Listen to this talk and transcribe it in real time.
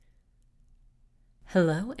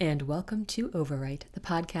Hello and welcome to Overwrite, the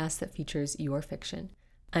podcast that features your fiction.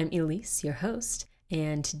 I'm Elise, your host,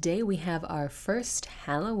 and today we have our first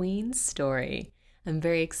Halloween story. I'm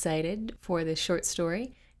very excited for this short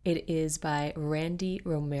story. It is by Randy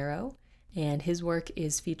Romero, and his work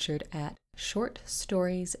is featured at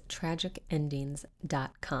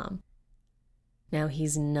shortstoriestragicendings.com. Now,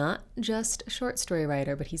 he's not just a short story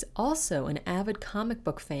writer, but he's also an avid comic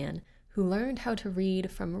book fan who learned how to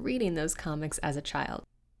read from reading those comics as a child.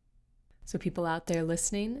 So people out there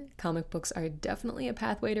listening, comic books are definitely a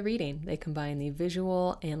pathway to reading. They combine the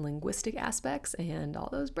visual and linguistic aspects, and all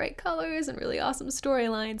those bright colors and really awesome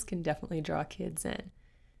storylines can definitely draw kids in.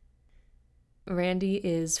 Randy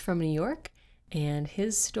is from New York, and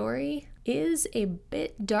his story is a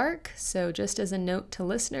bit dark, so just as a note to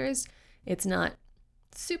listeners, it's not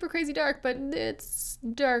super crazy dark, but it's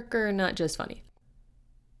darker, not just funny.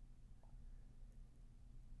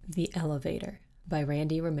 The Elevator by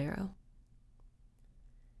Randy Romero.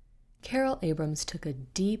 Carol Abrams took a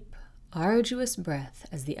deep, arduous breath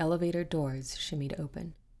as the elevator doors shimmied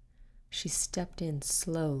open. She stepped in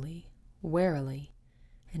slowly, warily,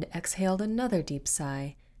 and exhaled another deep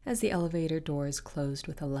sigh as the elevator doors closed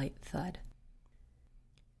with a light thud.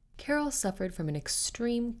 Carol suffered from an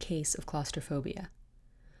extreme case of claustrophobia,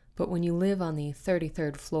 but when you live on the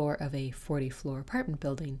 33rd floor of a 40-floor apartment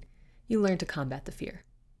building, you learn to combat the fear.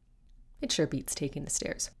 It sure beats taking the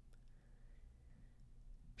stairs.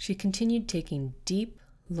 She continued taking deep,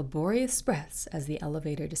 laborious breaths as the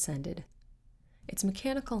elevator descended. Its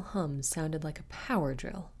mechanical hum sounded like a power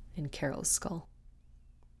drill in Carol's skull.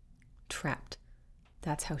 Trapped,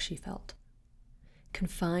 that's how she felt.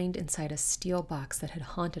 Confined inside a steel box that had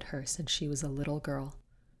haunted her since she was a little girl.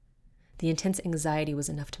 The intense anxiety was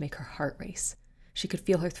enough to make her heart race. She could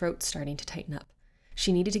feel her throat starting to tighten up.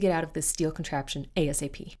 She needed to get out of this steel contraption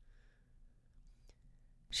ASAP.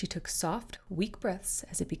 She took soft, weak breaths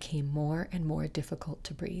as it became more and more difficult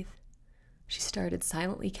to breathe. She started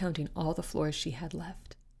silently counting all the floors she had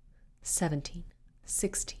left. 17,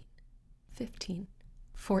 16, 15,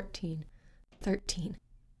 14, 13.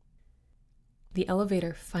 The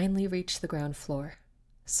elevator finally reached the ground floor,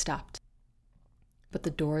 stopped, but the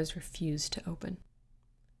doors refused to open.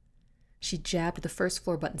 She jabbed the first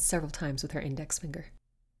floor button several times with her index finger.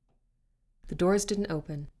 The doors didn't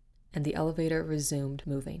open, and the elevator resumed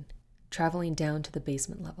moving, traveling down to the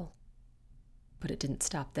basement level. But it didn't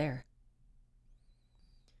stop there.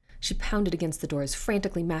 She pounded against the doors,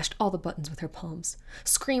 frantically mashed all the buttons with her palms,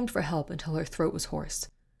 screamed for help until her throat was hoarse.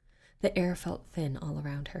 The air felt thin all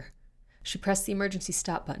around her. She pressed the emergency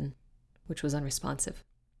stop button, which was unresponsive.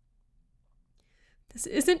 "This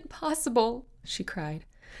isn't possible," she cried.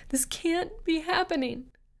 "This can't be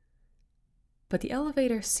happening." But the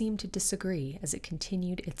elevator seemed to disagree as it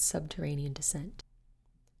continued its subterranean descent.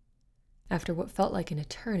 After what felt like an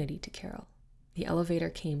eternity to Carol, the elevator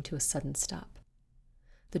came to a sudden stop.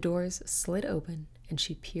 The doors slid open and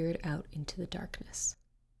she peered out into the darkness.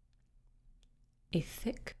 A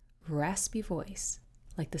thick, raspy voice,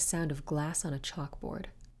 like the sound of glass on a chalkboard,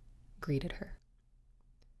 greeted her.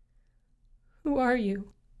 "Who are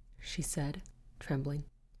you?" she said, trembling.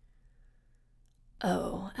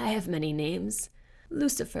 "Oh, I have many names.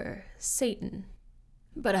 Lucifer, Satan.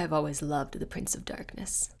 But I've always loved the Prince of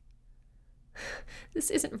Darkness."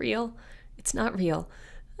 "This isn't real. It's not real.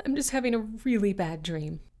 I'm just having a really bad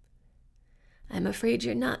dream." "I'm afraid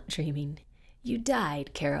you're not dreaming. You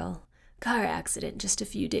died, Carol. Car accident just a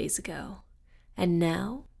few days ago. And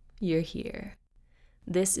now you're here.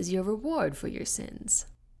 This is your reward for your sins.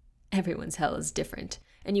 Everyone's hell is different,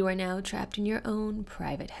 and you are now trapped in your own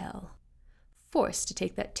private hell. Forced to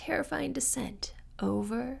take that terrifying descent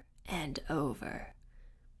over and over.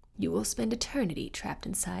 You will spend eternity trapped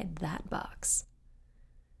inside that box."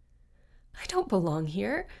 "I don't belong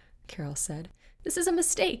here," Carol said. "This is a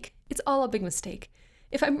mistake. It's all a big mistake.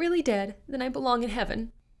 If I'm really dead, then I belong in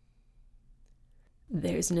heaven."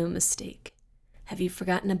 "There's no mistake. Have you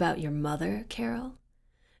forgotten about your mother, Carol?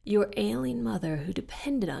 Your ailing mother who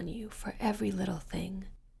depended on you for every little thing.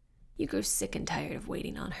 You grew sick and tired of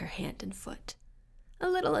waiting on her hand and foot. A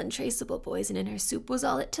little untraceable poison in her soup was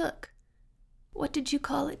all it took. What did you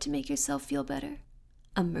call it to make yourself feel better?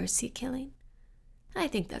 A mercy killing? I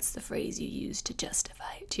think that's the phrase you used to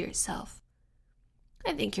justify it to yourself.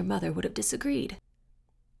 I think your mother would have disagreed."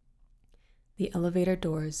 The elevator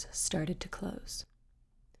doors started to close.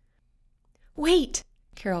 "Wait!"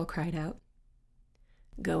 Carol cried out.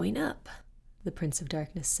 "Going up," the Prince of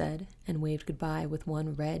Darkness said, and waved goodbye with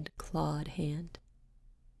one red, clawed hand.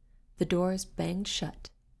 The doors banged shut,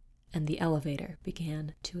 and the elevator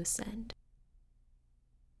began to ascend.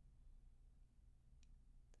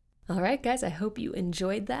 All right, guys, I hope you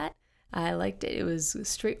enjoyed that. I liked it. It was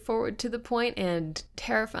straightforward to the point and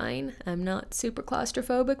terrifying. I'm not super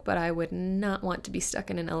claustrophobic, but I would not want to be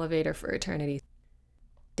stuck in an elevator for eternity.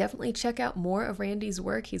 Definitely check out more of Randy's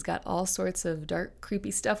work. He's got all sorts of dark,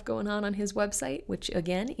 creepy stuff going on his website, which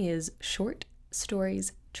again is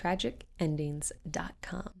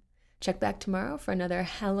shortstoriestragicendings.com. Check back tomorrow for another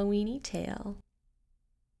Halloweeny tale.